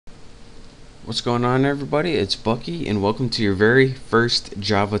What's going on, everybody? It's Bucky and welcome to your very first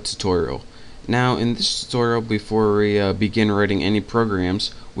Java tutorial. Now in this tutorial, before we begin writing any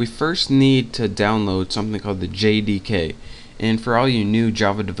programs, we first need to download something called the JDK. And for all you new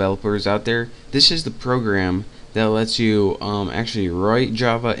Java developers out there, this is the program that lets you actually write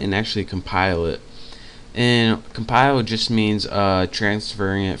Java and actually compile it. And compile just means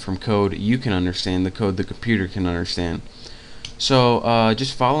transferring it from code you can understand, the code the computer can understand. So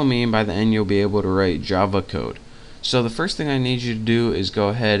just follow me, and by the end you'll be able to write Java code. So the first thing I need you to do is go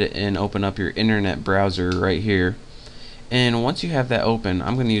ahead and open up your internet browser right here. And once you have that open,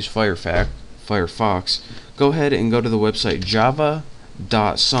 I'm going to use Firefox. Go ahead and go to the website java.sun.com.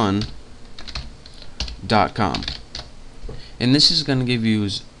 And this is going to give you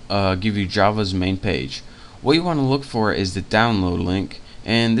Java's main page. What you want to look for is the download link.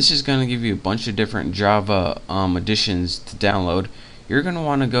 And this is going to give you a bunch of different Java editions to download. You're going to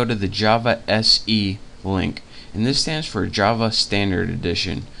want to go to the Java SE link, and this stands for Java Standard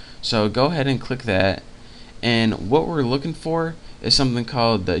Edition. So go ahead and click that, and what we're looking for is something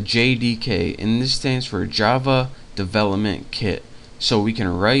called the JDK, and this stands for Java Development Kit, so we can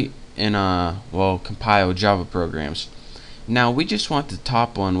write and compile Java programs. Now we just want the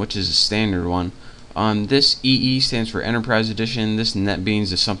top one, which is a standard one. This EE stands for Enterprise Edition. This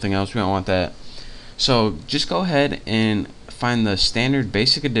NetBeans is something else. We don't want that. So just go ahead and find the standard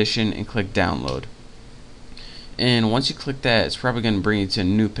basic edition and click download. And once you click that, it's probably going to bring you to a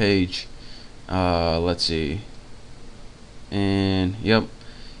new page. Let's see. And yep.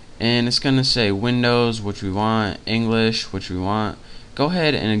 And it's going to say Windows, which we want, English, which we want. Go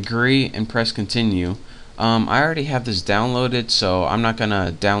ahead and agree and press continue. I already have this downloaded, so I'm not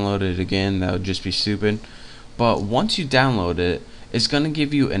gonna download it again. That would just be stupid. But once you download it, it's gonna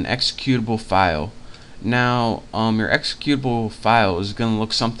give you an executable file. Now your executable file is gonna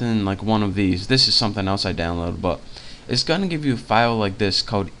look something like one of these. This is something else I downloaded, but it's gonna give you a file like this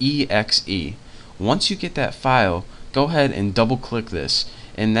called exe. Once you get that file, go ahead and double click this,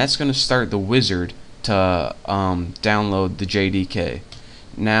 and that's gonna start the wizard to download the JDK.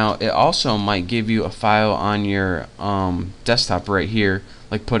 Now it also might give you a file on your desktop right here,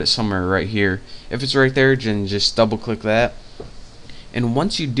 like put it somewhere right here. If it's right there, then just double click that, and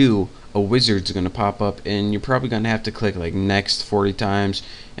once you do, a wizard's gonna pop up, and you're probably gonna have to click like next 40 times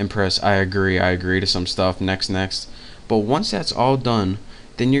and press I agree to some stuff, next. But once that's all done,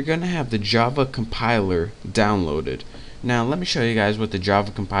 then you're gonna have the Java compiler downloaded. Now let me show you guys what the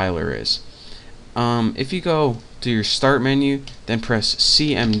Java compiler is. If you go to your start menu, then press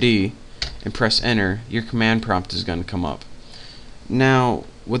CMD and press enter, your command prompt is going to come up. Now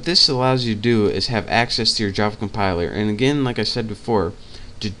what this allows you to do is have access to your Java compiler, and again, like I said before,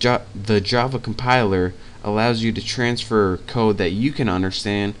 the Java compiler allows you to transfer code that you can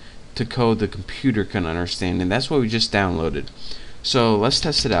understand to code the computer can understand, and that's what we just downloaded. So let's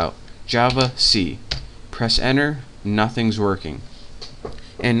test it out. Java C, press enter, nothing's working.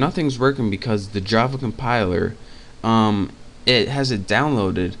 And nothing's working because the Java compiler, it has it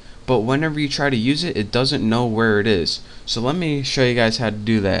downloaded, but whenever you try to use it, it doesn't know where it is. So let me show you guys how to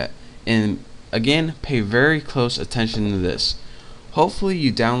do that. And again, pay very close attention to this. Hopefully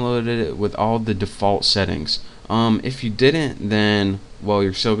you downloaded it with all the default settings. If you didn't, then well,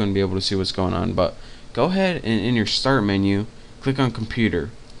 you're still going to be able to see what's going on. But go ahead and in your start menu, click on computer.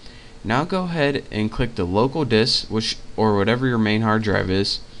 Now go ahead and click the local disk, or whatever your main hard drive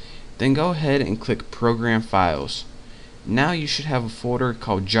is. Then go ahead and click program files. Now you should have a folder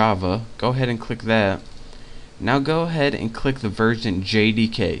called Java. Go ahead and click that. Now go ahead and click the version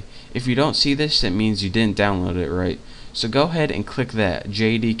JDK. If you don't see this, it means you didn't download it right. So go ahead and click that,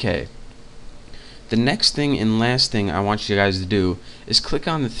 JDK. The next thing and last thing I want you guys to do is click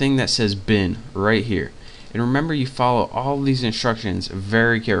on the thing that says bin right here. And remember, you follow all these instructions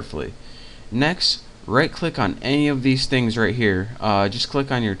very carefully. Next, right click on any of these things right here. Just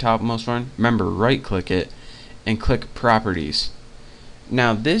click on your topmost one. Remember, right click it and click properties.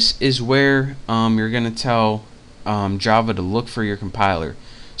 Now this is where you're going to tell Java to look for your compiler.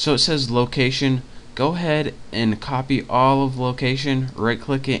 So it says location. Go ahead and copy all of location, right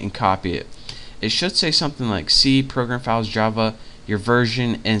click it and copy it. It should say something like C program files Java, your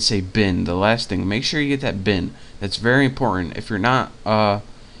version, and say bin. The last thing, make sure you get that bin. That's very important. If you're not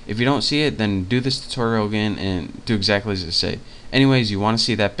if you don't see it, then do this tutorial again and do exactly as it say. Anyways, you want to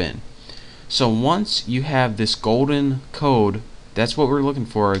see that bin. So once you have this golden code, that's what we're looking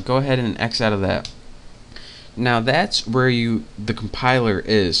for. Go ahead and X out of that. Now that's where the compiler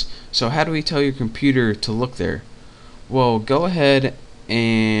is. So how do we tell your computer to look there? Well, go ahead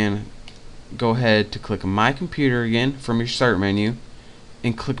to click My Computer again from your start menu,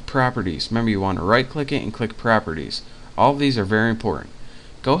 and click properties. Remember, you want to right click it and click properties. All of these are very important.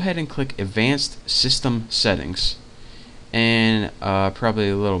 Go ahead and click advanced system settings, and probably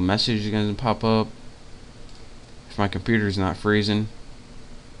a little message is going to pop up if my computer is not freezing,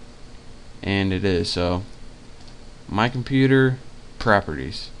 and it is. So my computer,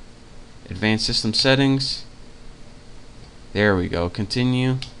 properties, advanced system settings, there we go,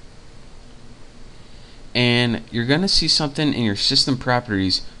 continue, and you're gonna see something in your system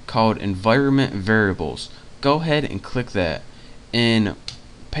properties called environment variables. Go ahead and click that, and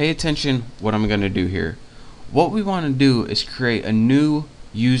pay attention what I'm gonna do here. What we want to do is create a new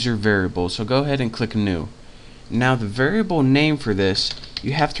user variable, so go ahead and click new. Now the variable name for this,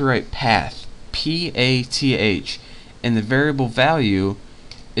 you have to write path, P-A-T-H, and the variable value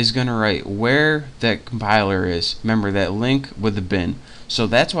is going to write where that compiler is. Remember that link with the bin. So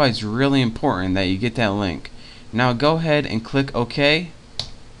that's why it's really important that you get that link. Now go ahead and click OK,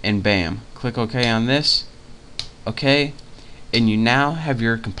 and bam, click OK on this, OK, and you now have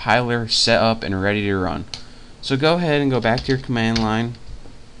your compiler set up and ready to run. So go ahead and go back to your command line,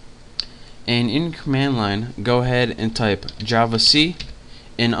 and in your command line go ahead and type javac,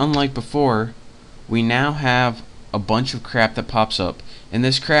 and unlike before, we now have a bunch of crap that pops up, and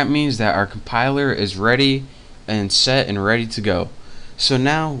this crap means that our compiler is ready and set and ready to go. So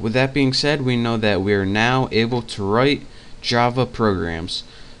now, with that being said, we know that we are now able to write Java programs.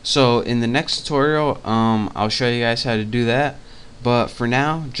 So in the next tutorial, I'll show you guys how to do that, but for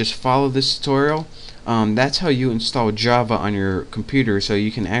now, just follow this tutorial. That's how you install Java on your computer, so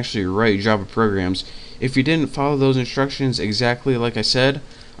you can actually write Java programs. If you didn't follow those instructions exactly like I said,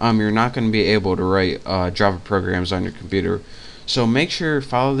 you're not going to be able to write Java programs on your computer. So make sure to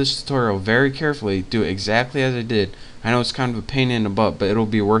follow this tutorial very carefully. Do it exactly as I did. I know it's kind of a pain in the butt, but it'll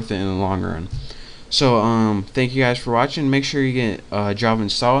be worth it in the long run. So thank you guys for watching. Make sure you get Java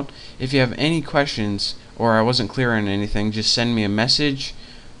installed. If you have any questions or I wasn't clear on anything, just send me a message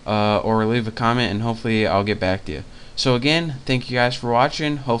or leave a comment, and hopefully I'll get back to you. So again, thank you guys for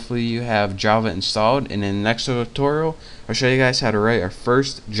watching. Hopefully you have Java installed, and in the next tutorial I'll show you guys how to write our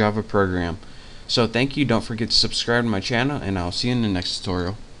first Java program. So thank you, don't forget to subscribe to my channel, and I'll see you in the next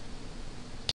tutorial.